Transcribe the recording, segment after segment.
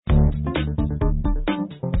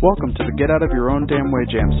Welcome to the Get Out of Your Own Damn Way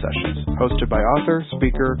Jam Sessions, hosted by author,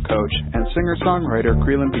 speaker, coach, and singer-songwriter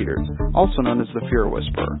Creelan Peters, also known as the Fear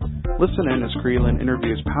Whisperer. Listen in as Creelan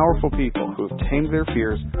interviews powerful people who have tamed their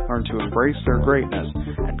fears, learned to embrace their greatness,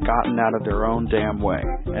 and gotten out of their own damn way.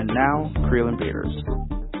 And now, Creelan Peters.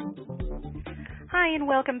 Hi, and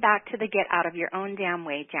welcome back to the Get Out of Your Own Damn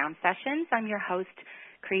Way Jam Sessions. I'm your host,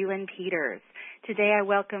 Creelan Peters. Today I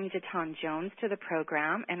welcome Jaton Jones to the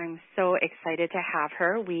program, and I'm so excited to have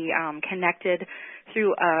her. We connected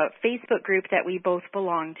through a Facebook group that we both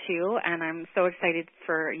belong to, and I'm so excited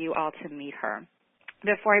for you all to meet her.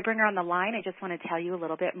 Before I bring her on the line, I just want to tell you a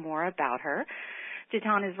little bit more about her.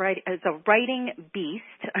 Jaton is a writing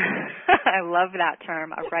beast. I love that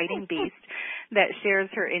term, a writing beast that shares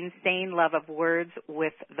her insane love of words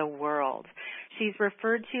with the world. She's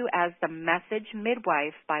referred to as the message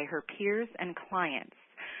midwife by her peers and clients.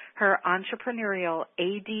 Her entrepreneurial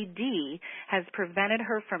ADD has prevented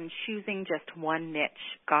her from choosing just one niche.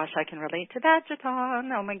 Gosh, I can relate to that,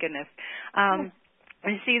 Jaton. Oh, my goodness.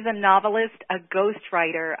 She's a novelist, a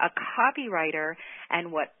ghostwriter, a copywriter,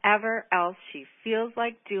 and whatever else she feels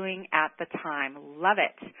like doing at the time. Love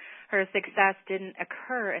it. Her success didn't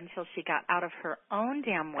occur until she got out of her own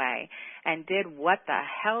damn way and did what the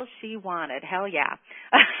hell she wanted. Hell yeah.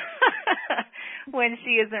 When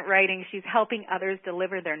she isn't writing, she's helping others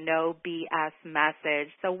deliver their no BS message.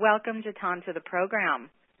 So welcome, Jaton, to the program.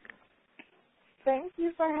 Thank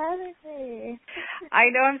you for having me. I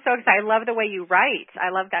know, I'm so excited. I love the way you write. I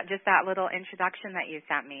love that, just that little introduction that you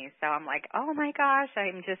sent me. So I'm like, oh my gosh,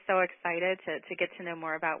 I'm just so excited to get to know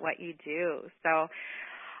more about what you do. So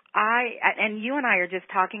and you and I are just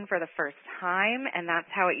talking for the first time, and that's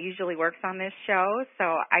how it usually works on this show. So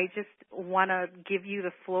I just want to give you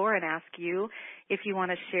the floor and ask you if you want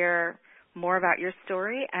to share more about your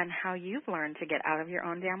story and how you've learned to get out of your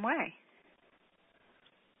own damn way.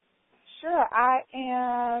 Sure, I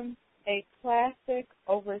am a classic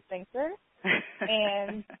overthinker,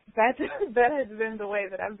 and that has been the way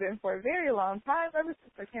that I've been for a very long time, ever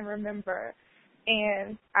since I can remember.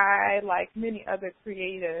 And I, like many other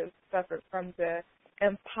creatives, suffered from the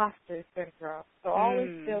imposter syndrome. So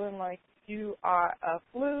always feeling like you are a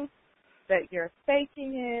fluke, that you're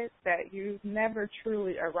faking it, that you've never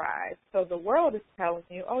truly arrived. So the world is telling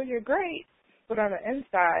you, oh, you're great, but on the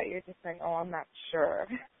inside, you're just saying, oh, I'm not sure.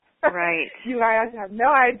 Right. You guys have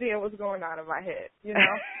no idea what's going on in my head, you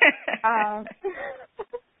know?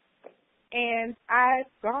 And I've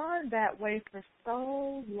gone that way for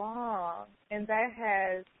so long, and that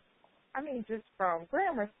has, just from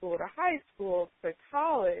grammar school to high school to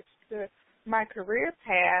college to my career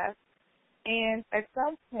path. And at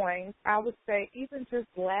some point, I would say even just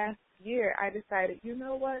last year, I decided, you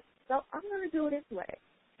know what, so I'm going to do it this way.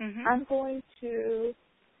 Mm-hmm. I'm going to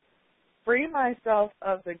free myself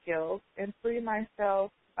of the guilt and free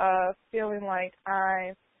myself of feeling like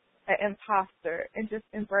I'm an imposter, and just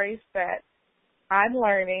embrace that I'm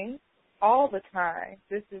learning all the time.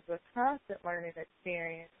 This is a constant learning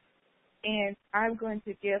experience, and I'm going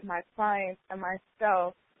to give my clients and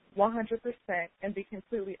myself 100% and be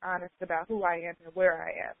completely honest about who I am and where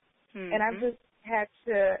I am. Mm-hmm. And I've just had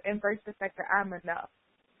to embrace the fact that I'm enough.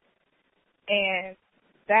 And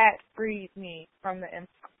that freed me from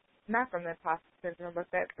not from the imposter syndrome, but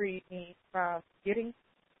that freed me from staying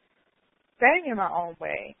in my own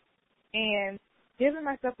way and giving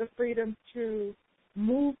myself the freedom to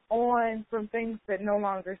move on from things that no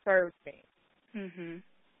longer served me. Mm-hmm.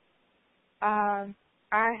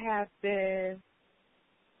 I have been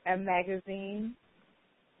a magazine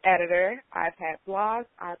editor. I've had blogs.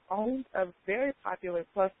 I've owned a very popular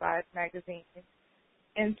plus-size magazine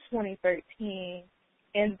in 2013.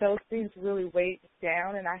 And those things really weighed me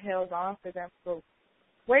down, and I held on to them for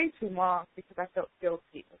way too long because I felt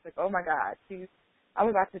guilty. I was like, oh, my God, I'm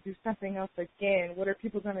about to do something else again. What are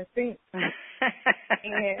people going to think? And,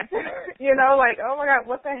 like, oh, my God,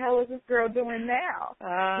 what the hell is this girl doing now?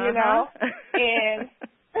 And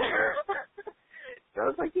so I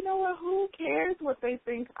was like, you know what, who cares what they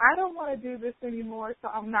think? I don't want to do this anymore, so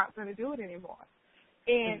I'm not going to do it anymore.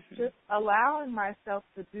 And just allowing myself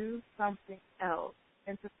to do something else,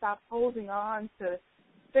 and to stop holding on to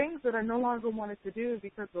things that I no longer wanted to do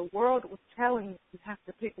because the world was telling you have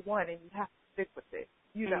to pick one and you have to stick with it.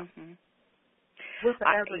 We're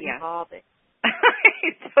forever evolving.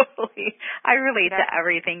 Totally. I relate to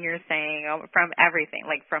everything you're saying, from everything,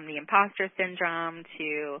 like from the imposter syndrome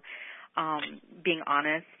to being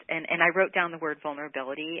honest. And I wrote down the word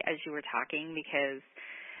vulnerability as you were talking, because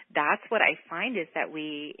that's what I find is that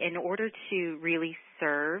we, in order to really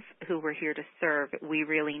serve who we're here to serve, we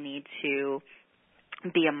really need to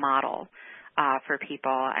be a model for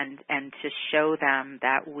people and to show them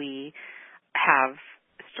that we have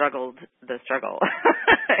struggled the struggle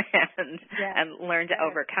and learned to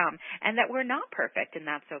overcome, and that we're not perfect, and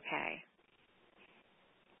that's okay.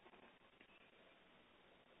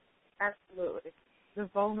 Absolutely. The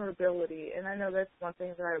vulnerability, and I know that's one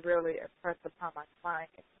thing that I really impress upon my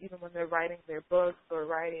clients, even when they're writing their books or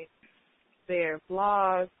writing their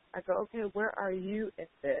blogs. I go, okay, where are you in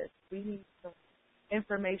this? We need some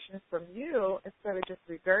information from you instead of just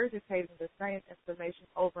regurgitating the same information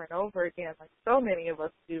over and over again like so many of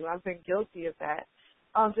us do. I've been guilty of that.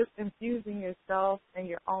 Just infusing yourself and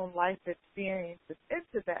your own life experiences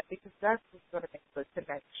into that, because that's what's going to make the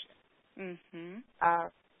connection. Mm-hmm.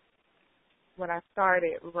 When I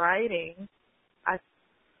started writing, I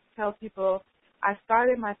tell people I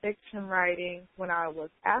started my fiction writing when I was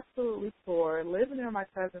absolutely poor, living in my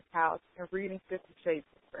cousin's house and reading 50 Shades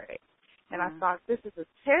of Grey. And I thought, this is a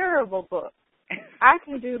terrible book. I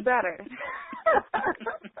can do better.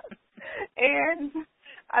 And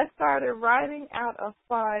I started writing out of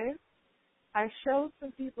fun. I showed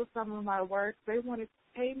some people some of my work. They wanted to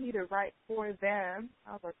pay me to write for them.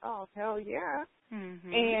 I was like, oh, hell yeah.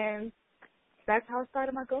 Mm-hmm. And that's how I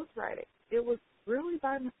started my ghostwriting. It was really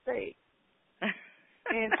by mistake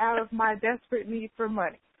and out of my desperate need for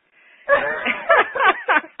money.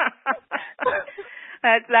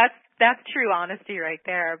 That's true honesty right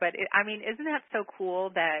there. But I mean, isn't that so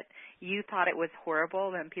cool that you thought it was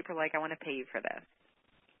horrible and people are like, I want to pay you for this?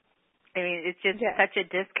 I mean, it's just such a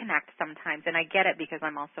disconnect sometimes, and I get it because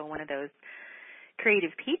I'm also one of those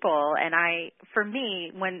creative people. And for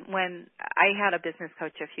me, when I had a business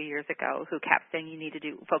coach a few years ago who kept saying you need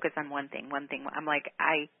to focus on one thing. I'm like,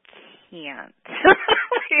 I can't.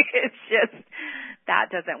 It's just, that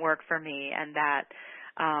doesn't work for me. And that,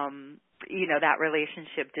 that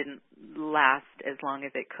relationship didn't last as long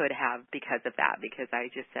as it could have because of that, because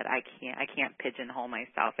I just said, I can't pigeonhole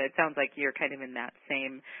myself. It sounds like you're kind of in that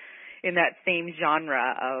same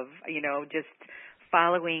genre of, just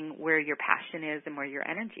following where your passion is and where your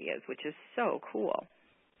energy is, which is so cool.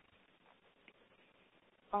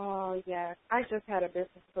 Oh, yes. I just had a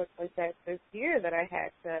business coach like that this year that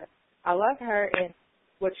I love her, and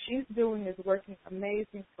what she's doing is working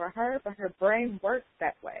amazing for her, but her brain works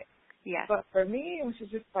that way. Yes. But for me, it was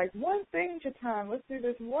just like, one thing at a time. Let's do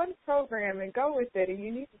this one program and go with it, and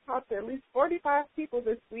you need to talk to at least 45 people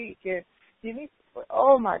this week, and you need to,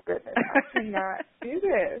 oh, my goodness, I cannot do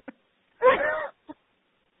this.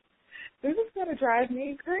 This is going to drive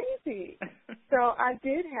me crazy. So I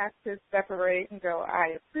did have to separate and go,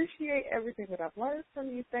 I appreciate everything that I've learned from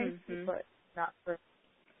you, thank you, but not for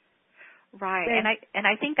me. Right. And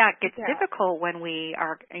I think that gets difficult when we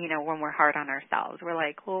are, when we're hard on ourselves. We're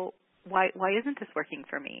like, well, why isn't this working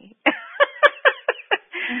for me?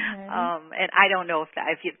 And I don't know if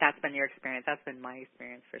that's been your experience. That's been my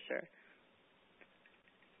experience for sure.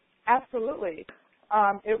 Absolutely.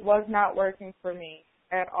 It was not working for me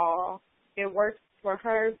at all. It worked for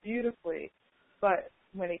her beautifully, but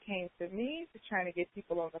when it came to me, to trying to get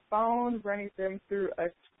people on the phone, running them through a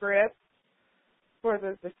script for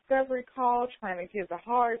the discovery call, trying to give the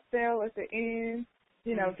hard sell at the end,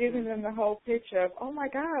 giving them the whole picture of, oh, my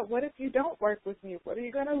God, what if you don't work with me? What are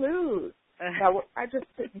you going to lose? I just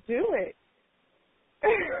couldn't do it.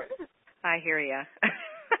 I hear you.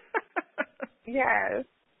 Yes.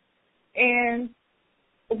 And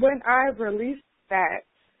when I released that,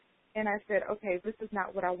 and I said, okay, this is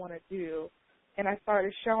not what I want to do, and I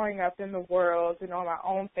started showing up in the world and on my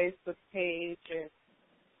own Facebook page and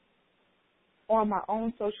on my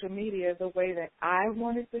own social media the way that I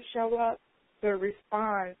wanted to show up, the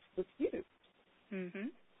response was huge. Mm-hmm.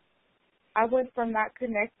 I went from not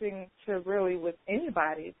connecting to really with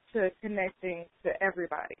anybody to connecting to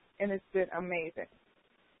everybody, and it's been amazing.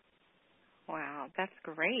 Wow, that's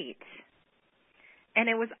great. And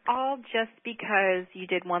it was all just because you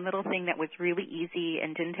did one little thing that was really easy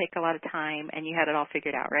and didn't take a lot of time, and you had it all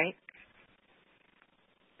figured out, right?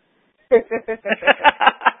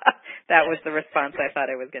 That was the response I thought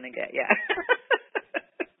I was going to get, yeah.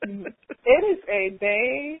 It is a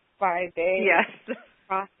day-by-day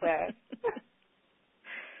process.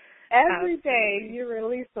 Every day you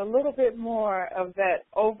release a little bit more of that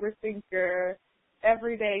overthinker.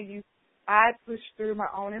 Every day I push through my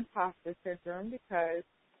own imposter syndrome because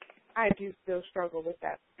I do still struggle with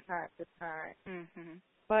that from time to time. Mm-hmm.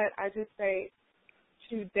 But I just say,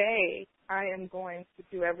 today I am going to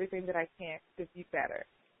do everything that I can to be better.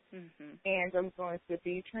 Mm-hmm. And I'm going to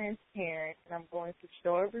be transparent, and I'm going to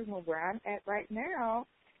show everyone where I'm at right now.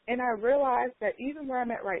 And I realize that even where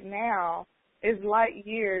I'm at right now is light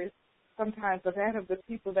years sometimes a fan of the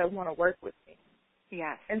people that want to work with me.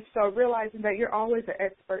 Yes. And so realizing that you're always an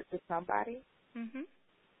expert to somebody,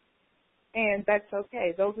 and that's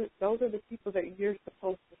okay. Those are the people that you're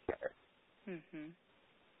supposed to serve.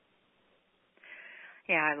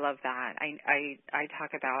 Yeah, I love that. I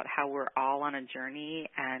talk about how we're all on a journey,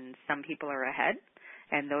 and some people are ahead,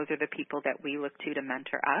 and those are the people that we look to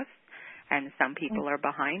mentor us. And some people are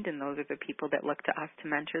behind, and those are the people that look to us to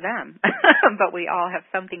mentor them. But we all have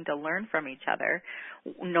something to learn from each other,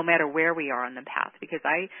 no matter where we are on the path. Because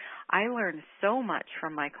I learn so much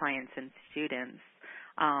from my clients and students.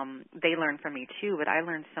 They learn from me too, but I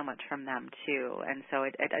learn so much from them too. And so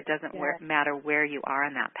it doesn't matter where you are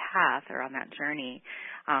on that path or on that journey.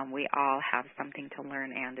 We all have something to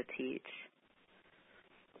learn and to teach.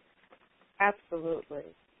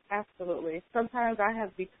 Absolutely. Absolutely. Sometimes I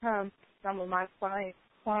have become some of my clients.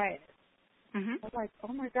 I'm like,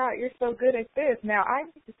 oh, my God, you're so good at this. Now I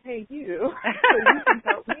need to pay you so you can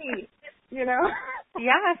help me, you know?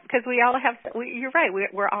 Yes, because we all have, you're right,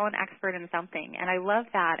 we're all an expert in something, and I love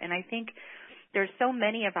that. And I think there's so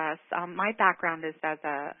many of us. My background is as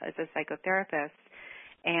a psychotherapist,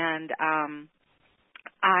 and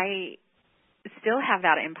I still have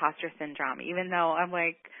that imposter syndrome, even though I'm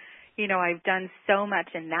like, you know, I've done so much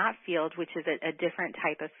in that field, which is a different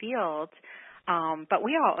type of field. But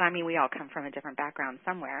we all come from a different background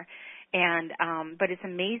somewhere. And but it's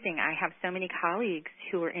amazing. I have so many colleagues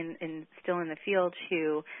who are still in the field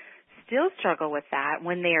who still struggle with that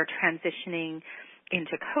when they are transitioning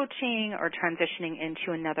into coaching or transitioning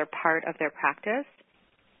into another part of their practice.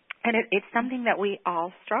 And it's something that we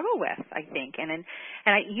all struggle with, I think. And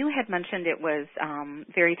you had mentioned it was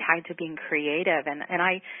very tied to being creative, and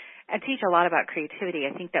I teach a lot about creativity.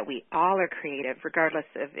 I think that we all are creative, regardless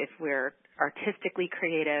of if we're artistically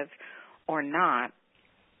creative or not.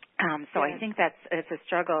 So I think it's a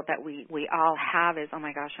struggle that we all have is, oh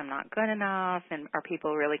my gosh, I'm not good enough, and are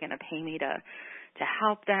people really going to pay me to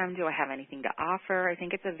help them? Do I have anything to offer? I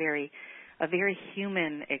think it's a very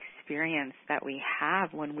human experience that we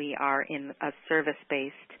have when we are in a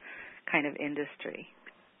service-based kind of industry.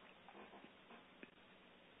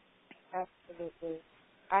 Absolutely.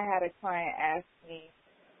 I had a client ask me,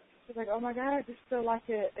 she's like, oh my God, I just feel like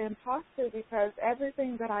an imposter because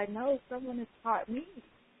everything that I know, someone has taught me.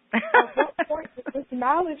 At what point does this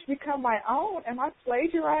knowledge become my own? Am I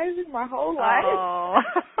plagiarizing my whole life? Oh,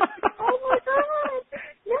 oh my God,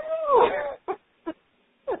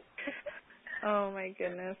 no. Oh my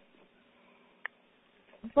goodness.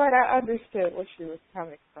 But I understood where she was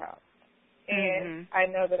coming from. And I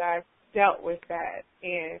know that I've dealt with that.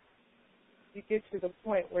 And you get to the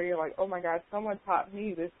point where you're like, oh my God, someone taught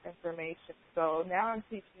me this information. So now I'm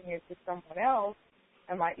teaching it to someone else.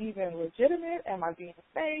 Am I even legitimate? Am I being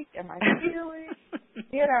fake? Am I stealing?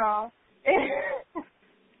 You know.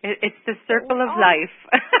 It's the circle of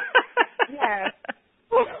life. Yes.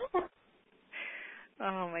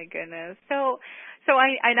 Oh my goodness. So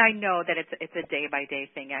I know that it's a day by day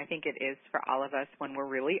thing. I think it is for all of us when we're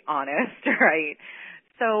really honest, right?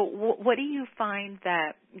 So what do you find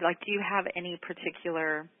that, like, do you have any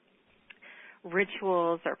particular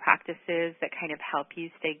rituals or practices that kind of help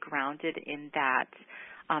you stay grounded in that,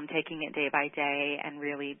 taking it day by day and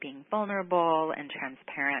really being vulnerable and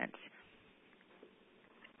transparent?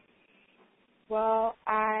 Well,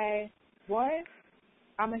 I'm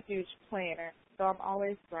a huge planner, so I'm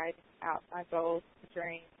always writing out my goals,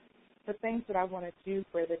 dreams, the things that I want to do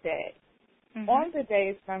for the day. On the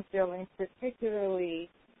days that I'm feeling particularly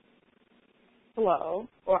slow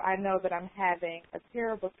or I know that I'm having a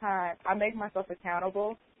terrible time, I make myself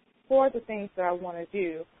accountable for the things that I want to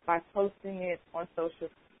do by posting it on social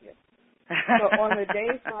media. So on the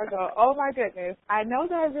days where I go, oh my goodness, I know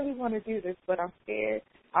that I really want to do this, but I'm scared,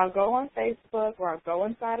 I'll go on Facebook or I'll go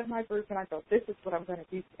inside of my group and I go, this is what I'm going to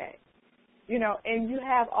do today. You know, and you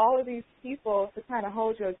have all of these people to kind of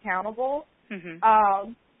hold you accountable.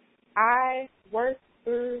 I work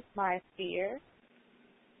through my fear,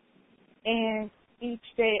 and each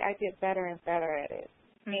day I get better and better at it.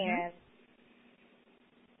 And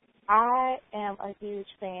I am a huge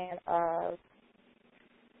fan of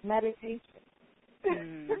meditation.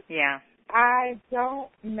 Yeah. I don't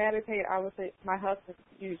meditate. I would say my husband's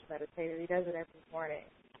a huge meditator. He does it every morning.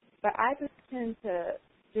 But I just tend to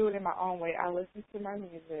do it in my own way. I listen to my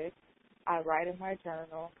music. I write in my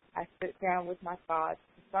journal. I sit down with my thoughts.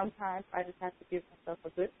 Sometimes I just have to give myself a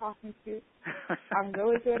good talking to. I'm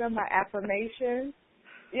really good at my affirmations,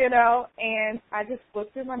 you know, and I just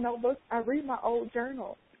flip through my notebooks. I read my old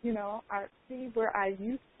journal, you know. I see where I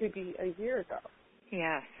used to be a year ago.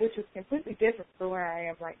 Yes. Which is completely different from where I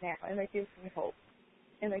am right now, and it gives me hope.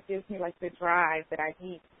 and it gives me like the drive that I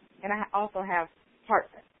need. And I also have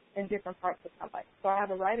partners in different parts of my life. So I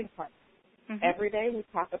have a writing partner. Mm-hmm. Every day we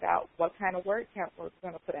talk about what kind of word count we're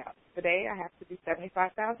going to put out. Today I have to do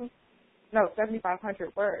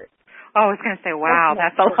 7,500 words. Oh, I was going to say, wow,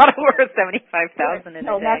 that's a lot of words, 75,000 in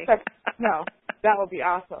a day. No, that would be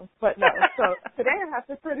awesome. But no, so today I have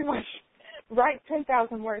to pretty much write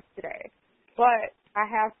 10,000 words today. But I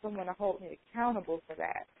have someone to hold me accountable for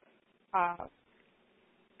that.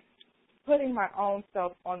 Putting my own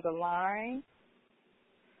self on the line,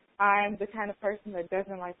 I'm the kind of person that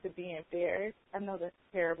doesn't like to be embarrassed. I know that's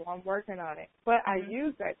terrible. I'm working on it. But I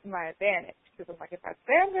use that to my advantage because I'm like, if I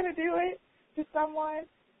say I'm going to do it to someone,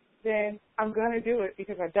 then I'm going to do it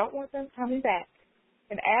because I don't want them coming back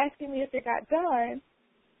and asking me if it got done,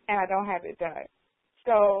 and I don't have it done.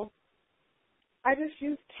 So I just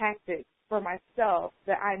use tactics for myself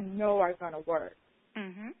that I know are going to work.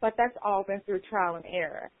 Mm-hmm. But that's all been through trial and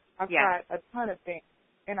error. I've tried a ton of things,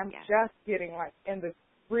 and I'm just getting like in the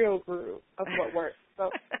real groove of what works.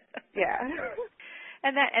 So, yeah.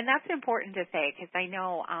 And that's important to say because I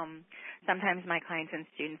know sometimes my clients and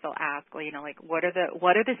students will ask, well, you know, like what are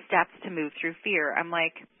the steps to move through fear? I'm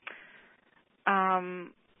like,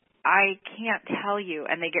 I can't tell you,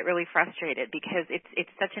 and they get really frustrated because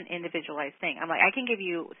it's such an individualized thing. I'm like, I can give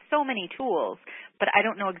you so many tools, but I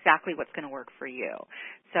don't know exactly what's going to work for you.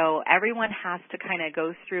 So everyone has to kind of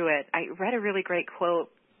go through it. I read a really great quote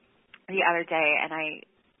the other day, and I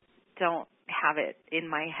don't have it in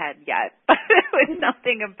my head yet, but it was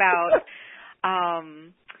something about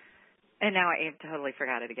and now I have totally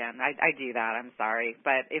forgot it again. I do that. I'm sorry,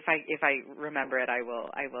 but if I remember it, I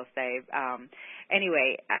will say.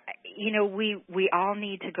 Anyway, you know, we all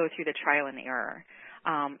need to go through the trial and error.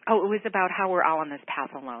 It was about how we're all on this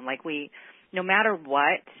path alone. Like no matter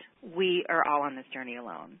what, we are all on this journey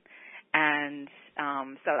alone. And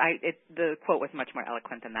so the quote was much more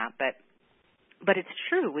eloquent than that, but it's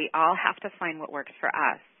true. We all have to find what works for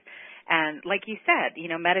us. And like you said, you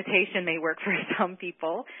know, meditation may work for some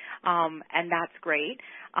people, and that's great,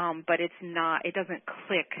 but it doesn't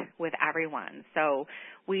click with everyone. So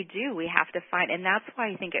we have to find, and that's why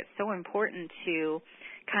I think it's so important to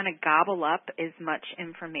kind of gobble up as much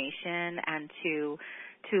information and to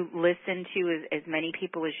listen to as many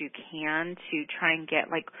people as you can to try and get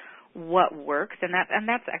like what works. And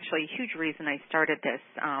that's actually a huge reason I started this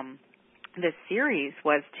series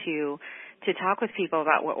was to talk with people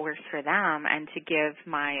about what works for them and to give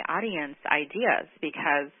my audience ideas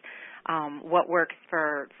because what works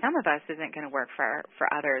for some of us isn't going to work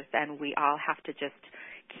for others, and we all have to just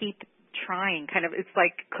keep trying. Kind of, it's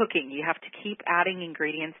like cooking. You have to keep adding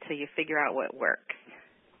ingredients till you figure out what works.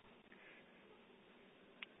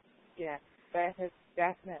 Yeah, that has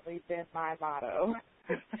definitely been my motto.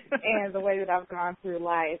 And the way that I've gone through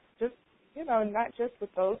life, just, you know, not just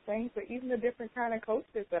with those things, but even the different kind of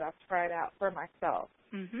coaches that I've tried out for myself.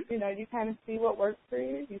 Mm-hmm. You know, you kind of see what works for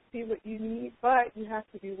you, you see what you need, but you have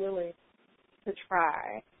to be willing to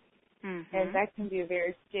try. Mm-hmm. And that can be a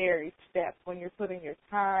very scary step when you're putting your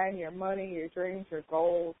time, your money, your dreams, your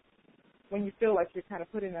goals, when you feel like you're kind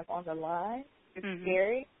of putting them on the line. It's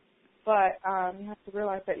scary, but you have to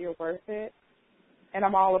realize that you're worth it. And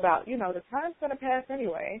I'm all about, you know, the time's going to pass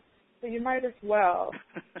anyway, so you might as well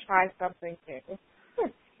try something new.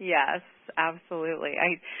 Yes, absolutely.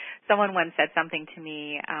 Someone once said something to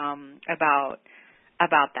me about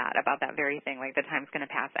that very thing, like the time's going to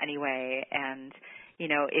pass anyway. And, you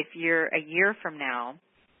know, if you're a year from now,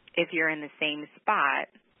 if you're in the same spot,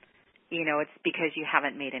 you know, it's because you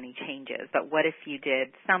haven't made any changes. But what if you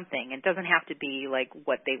did something? It doesn't have to be like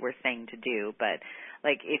what they were saying to do, but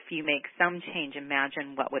like if you make some change,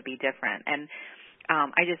 imagine what would be different. And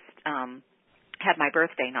I just had my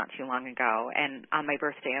birthday not too long ago, and on my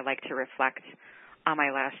birthday I like to reflect on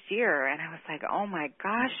my last year, and I was like, oh my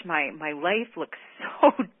gosh, my life looks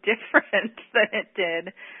so different than it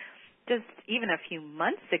did just even a few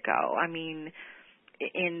months ago. I mean,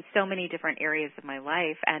 in so many different areas of my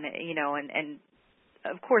life, and you know, and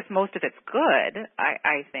of course most of it's good,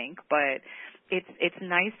 I think, but it's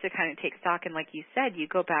nice to kind of take stock, and like you said, you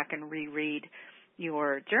go back and reread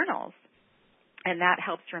your journals. And that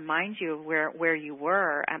helps remind you of where you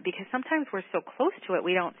were, because sometimes we're so close to it,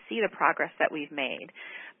 we don't see the progress that we've made.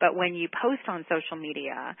 But when you post on social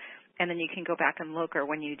media, and then you can go back and look, or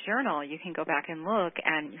when you journal, you can go back and look,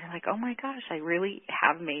 and you're like, oh my gosh, I really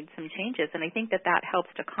have made some changes. And I think that helps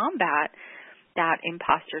to combat that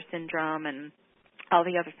imposter syndrome and all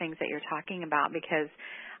the other things that you're talking about, because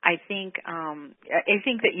I think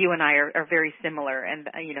that you and I are very similar, and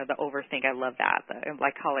you know, the overthink, I love that. I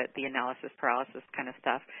call it the analysis paralysis kind of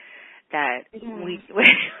stuff. that we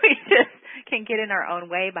just can get in our own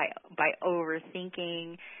way by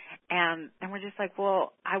overthinking, and we're just like,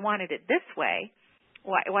 well, I wanted it this way.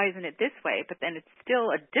 Why isn't it this way? But then it's still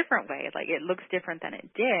a different way. Like, it looks different than it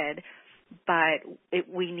did, but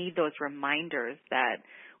we need those reminders that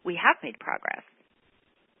we have made progress.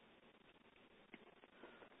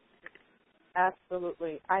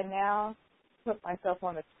 Absolutely. I now put myself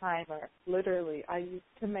on a timer. Literally, I use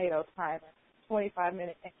tomato timer,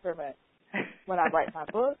 25-minute increments. When I write my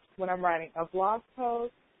book, when I'm writing a blog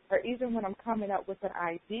post, or even when I'm coming up with an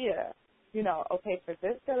idea, you know, okay, for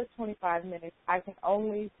this set of 25 minutes, I can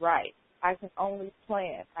only write, I can only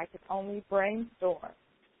plan, I can only brainstorm.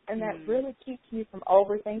 And that really keeps me from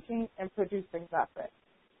overthinking and producing nothing.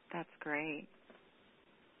 That's great.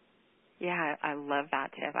 Yeah, I love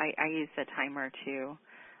that tip. I use the timer too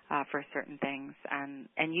for certain things,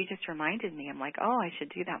 and you just reminded me. I'm like, oh, I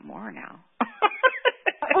should do that more now.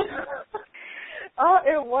 Oh,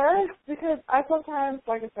 it works because I sometimes,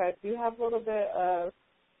 like I said, do have a little bit of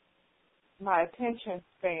my attention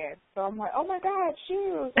span. So I'm like, oh my God,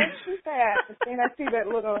 shoot, let's shoot that. And then I see that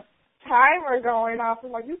little timer going off.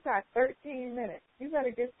 I'm like, you've got 13 minutes. You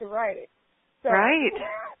better get to writing. So, right.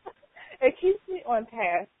 It keeps me on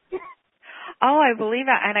task. Oh, I believe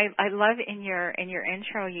that, and I love in your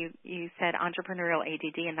intro you said entrepreneurial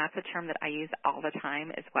ADD, and that's a term that I use all the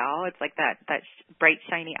time as well. It's like that bright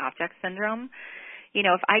shiny object syndrome. You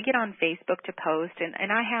know, if I get on Facebook to post,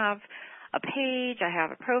 and I have a page, I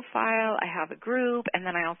have a profile, I have a group, and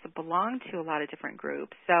then I also belong to a lot of different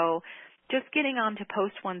groups. So just getting on to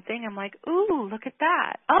post one thing, I'm like, ooh, look at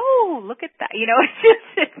that. Oh, look at that. You know,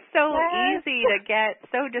 it's so easy to get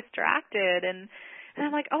so distracted, and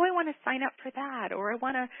I'm like, oh, I want to sign up for that, or I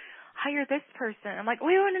want to hire this person. I'm like,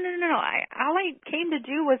 wait, no. All I came to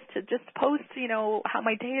do was to just post, you know, how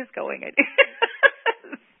my day is going.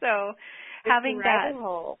 So having it's a that, rabbit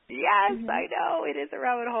hole. Yes, I know it is a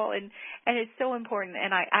rabbit hole, and it's so important.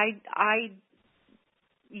 And I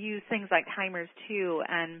use things like timers too,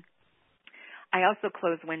 and I also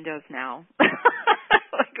close windows now.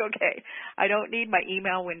 Like, okay, I don't need my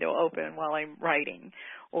email window open while I'm writing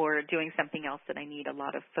or doing something else that I need a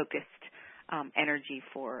lot of focused energy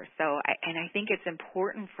for. So, I think it's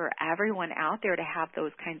important for everyone out there to have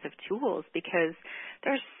those kinds of tools, because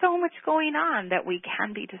there's so much going on that we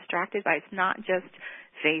can be distracted by. It's not just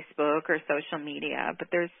Facebook or social media, but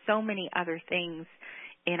there's so many other things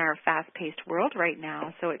in our fast-paced world right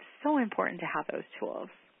now. So it's so important to have those tools.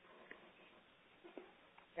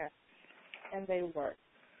 Yes, and they work.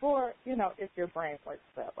 Or, you know, if your brain works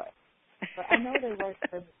that way. But I know they work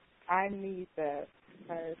for me. I need that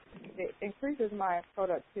because it increases my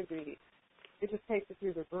productivity. It just takes it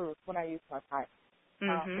through the roof when I use my time.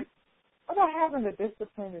 Without having the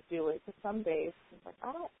discipline to do it, because some days it's like,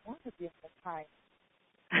 I don't want to be on the time.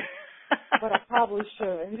 But I probably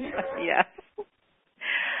should. Yes.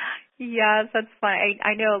 Yes, that's fine.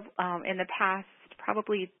 I know in the past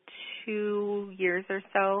probably 2 years or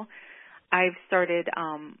so, I've started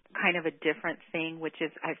kind of a different thing, which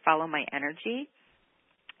is I follow my energy.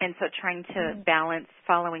 And so trying to balance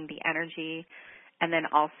following the energy and then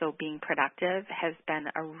also being productive has been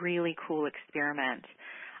a really cool experiment.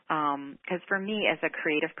 Because for me as a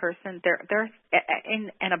creative person,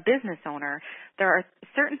 and a business owner, there are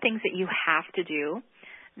certain things that you have to do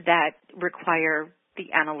that require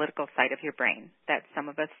the analytical side of your brain that some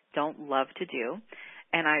of us don't love to do.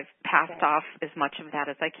 And I've passed off as much of that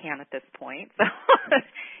as I can at this point. So,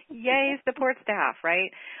 yay, support staff,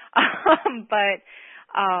 right? But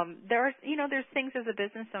there's things as a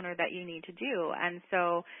business owner that you need to do. And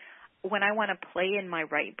so when I want to play in my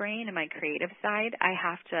right brain and my creative side, I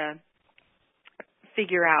have to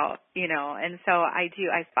figure out, and so I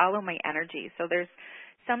follow my energy. So there's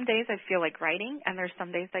some days I feel like writing, and there's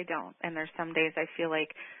some days I don't. And there's some days I feel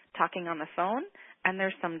like talking on the phone, and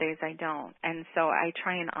there's some days I don't. And so I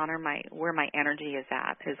try and honor where my energy is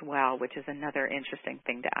at as well, which is another interesting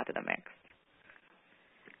thing to add to the mix.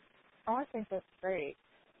 Oh, I think that's great.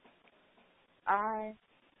 I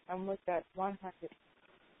am with that 100.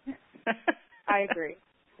 I agree.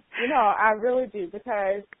 I really do,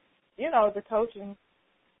 because, the coaching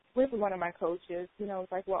with one of my coaches,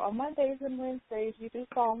 it's like, well, on Mondays and Wednesdays you do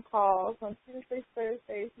phone calls, on Tuesdays,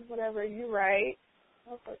 Thursdays, whatever, you write.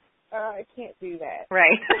 I was like, I can't do that.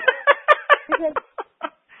 Right. Because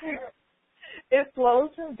it flows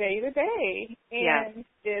from day to day. And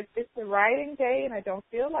if it's a writing day and I don't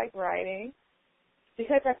feel like writing,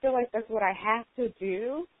 because I feel like that's what I have to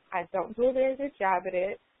do, I don't do a very good job at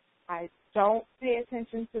it. I don't pay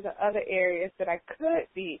attention to the other areas that I could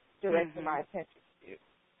be directing my attention to.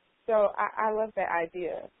 So I love that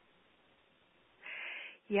idea.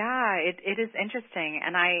 Yeah, it is interesting,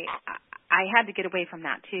 and I had to get away from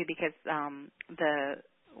that too because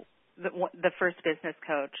the first business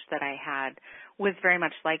coach that I had was very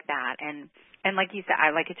much like that, and like you said,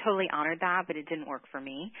 I totally honored that, but it didn't work for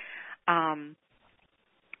me. And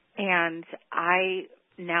I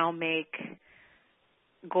now make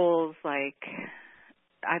goals like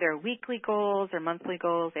either weekly goals or monthly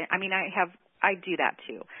goals. I mean, I do that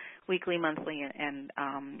too, weekly, monthly, and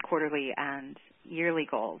quarterly and yearly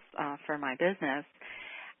goals for my business.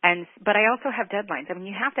 But I also have deadlines. I mean,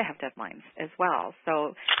 you have to have deadlines as well.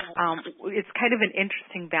 So it's kind of an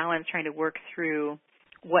interesting balance trying to work through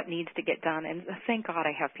what needs to get done. And thank God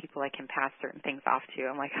I have people I can pass certain things off to.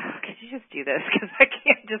 I'm like, oh, could you just do this? Because I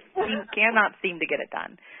cannot seem to get it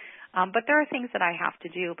done. But there are things that I have to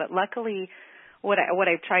do. But luckily, what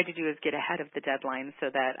I've tried to do is get ahead of the deadline so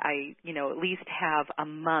that I, at least have a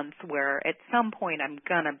month where at some point I'm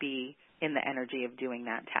going to be in the energy of doing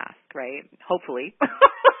that task, right? Hopefully.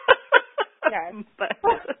 Yes.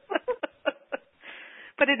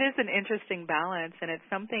 But it is an interesting balance, and it's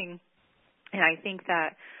something, and I think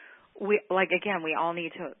that we all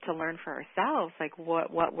need to learn for ourselves, like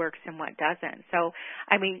what works and what doesn't. So,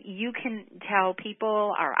 I mean, you can tell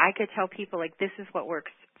people, or I could tell people, like, this is what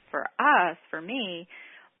works for us, for me,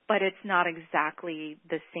 but it's not exactly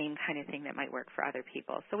the same kind of thing that might work for other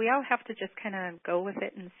people. So we all have to just kind of go with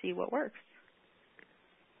it and see what works.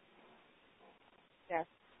 Yes,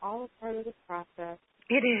 all a part of the process.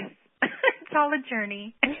 It is. It's all a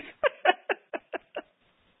journey.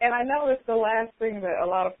 And I know it's the last thing that a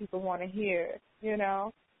lot of people want to hear,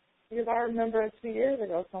 because I remember 2 years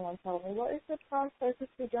ago someone told me, well, it's a process,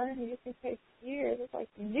 it's a journey, it can take years. It's like,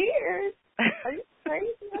 years? Are you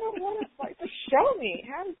crazy? I don't want to, just show me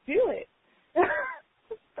how to do it.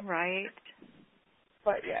 Right.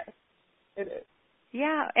 But yes, it is.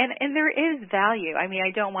 Yeah, and there is value. I mean, I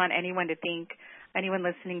don't want anyone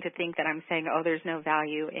listening to think that I'm saying, oh, there's no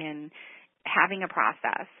value in having a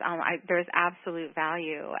process. There's absolute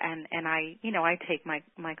value, and I take my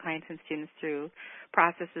clients and students through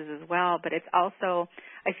processes as well, but it's also,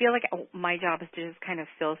 I feel like my job is to just kind of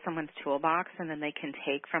fill someone's toolbox, and then they can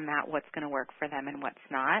take from that what's going to work for them and what's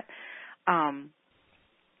not. And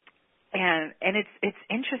it's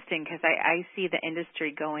interesting because I see the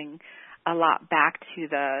industry going a lot back to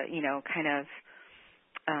the, kind of,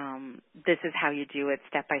 this is how you do it,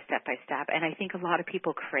 step by step by step. And I think a lot of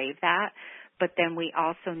people crave that, but then we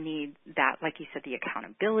also need that, like you said, the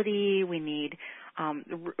accountability. We need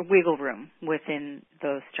wiggle room within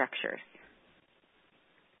those structures.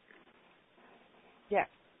 Yes.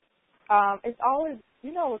 It's always,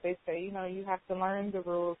 what they say, you have to learn the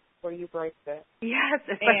rules before you break them. Yes,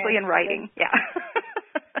 especially in writing. Yeah.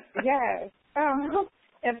 Yes.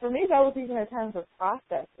 And for me, that was even in terms of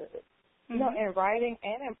processes. In writing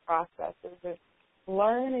and in processes, it's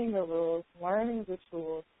learning the rules, learning the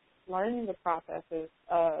tools, learning the processes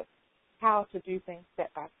of how to do things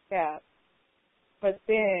step by step. But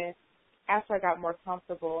then, after I got more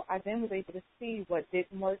comfortable, I then was able to see what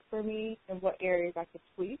didn't work for me and what areas I could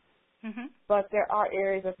tweak. Mm-hmm. But there are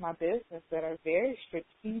areas of my business that are very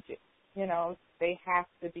strategic. They have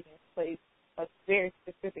to be in place a very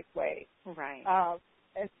specific way. Right.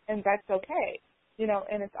 And that's okay.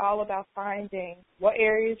 And it's all about finding what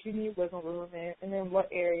areas you need wiggle room in, and then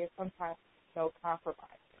what areas sometimes no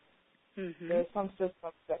compromise. Mm-hmm. There's some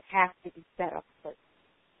systems that have to be set up first,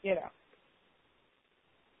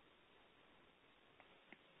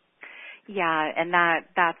 Yeah, and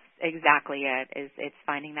that's exactly it. It's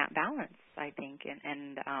finding that balance, I think,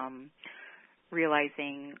 and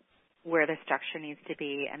realizing where the structure needs to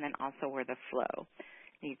be, and then also where the flow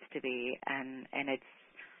needs to be, and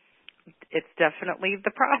it's definitely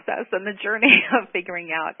the process and the journey of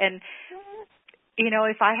figuring out. And,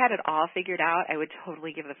 if I had it all figured out, I would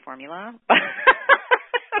totally give the formula. But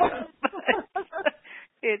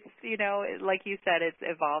it's, like you said, it's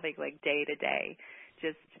evolving like day to day.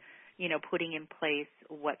 Just, putting in place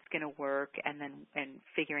what's going to work and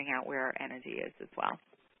figuring out where our energy is as well.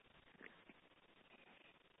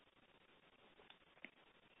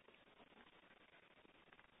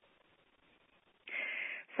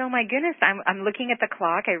 So my goodness, I'm looking at the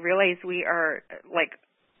clock. I realize we are like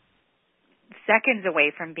seconds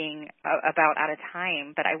away from being about out of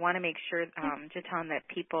time, but I want to make sure, Jatan, that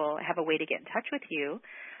people have a way to get in touch with you.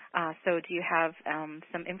 So do you have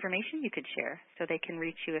some information you could share so they can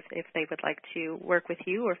reach you if they would like to work with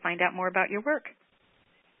you or find out more about your work?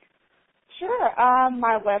 Sure.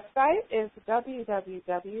 My website is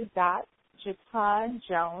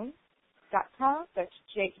www.jatanjones.com. That's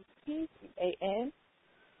JETAN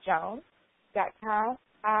Jones.com.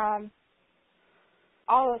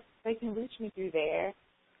 they can reach me through there.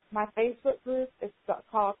 My Facebook group is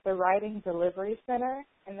called the Writing Delivery Center,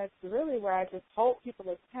 and that's really where I just hold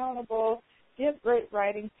people accountable, give great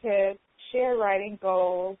writing tips, share writing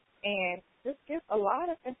goals, and just give a lot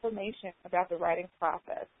of information about the writing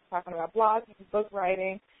process, talking about blogging, book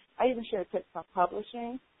writing. I even share tips on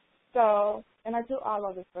publishing. So, and I do all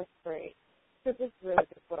of this for free because it's really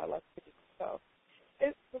just what I love to do. So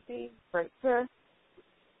it would be great to,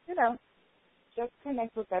 just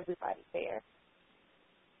connect with everybody there.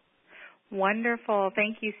 Wonderful.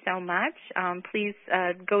 Thank you so much. Please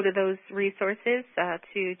go to those resources to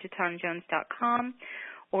JatonJones.com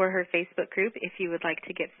or her Facebook group if you would like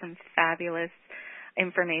to get some fabulous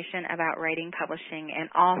information about writing, publishing, and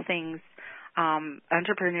all things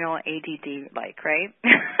entrepreneurial ADD-like, right?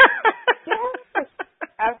 Yes,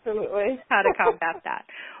 absolutely. How to combat that.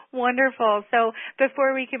 Wonderful. So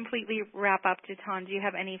before we completely wrap up, Jaton, do you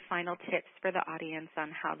have any final tips for the audience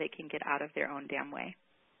on how they can get out of their own damn way?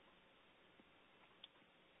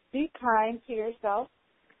 Be kind to yourself.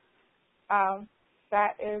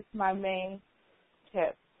 That is my main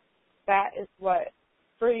tip. That is what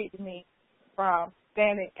freed me from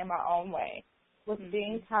standing in my own way, was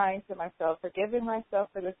being kind to myself, forgiving myself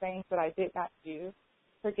for the things that I did not do,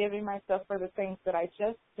 forgiving myself for the things that I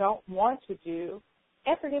just don't want to do,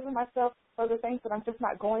 and forgiving myself for the things that I'm just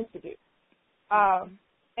not going to do,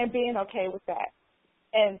 and being okay with that.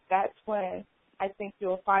 And that's when I think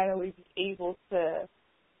you'll finally be able to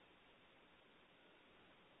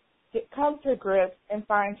come to grips and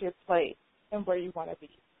find your place and where you want to be.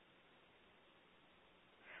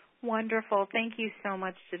 Wonderful. Thank you so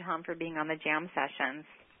much, Jaton, for being on the Jam Sessions.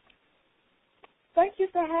 Thank you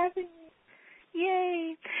for having me.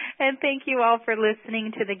 Yay. And thank you all for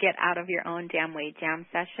listening to the Get Out of Your Own Damn Way Jam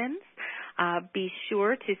Sessions. Be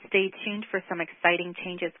sure to stay tuned for some exciting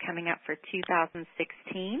changes coming up for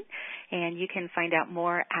 2016. And you can find out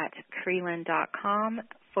more at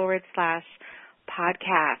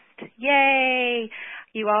Creelan.com/podcast. Yay!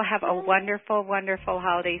 You all have a wonderful, wonderful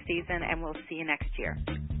holiday season, and we'll see you next year.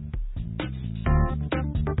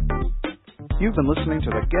 You've been listening to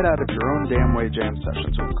the Get Out of Your Own Damn Way Jam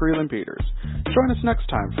Sessions with Creelan Peters. Join us next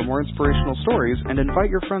time for more inspirational stories and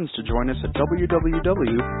invite your friends to join us at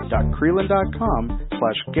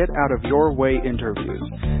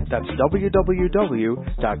www.creelan.com/getoutofyourwayinterviews. That's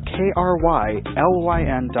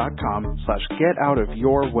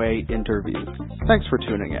www.krylyn.com/getoutofyourwayinterviews. Thanks for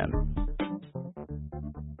tuning in.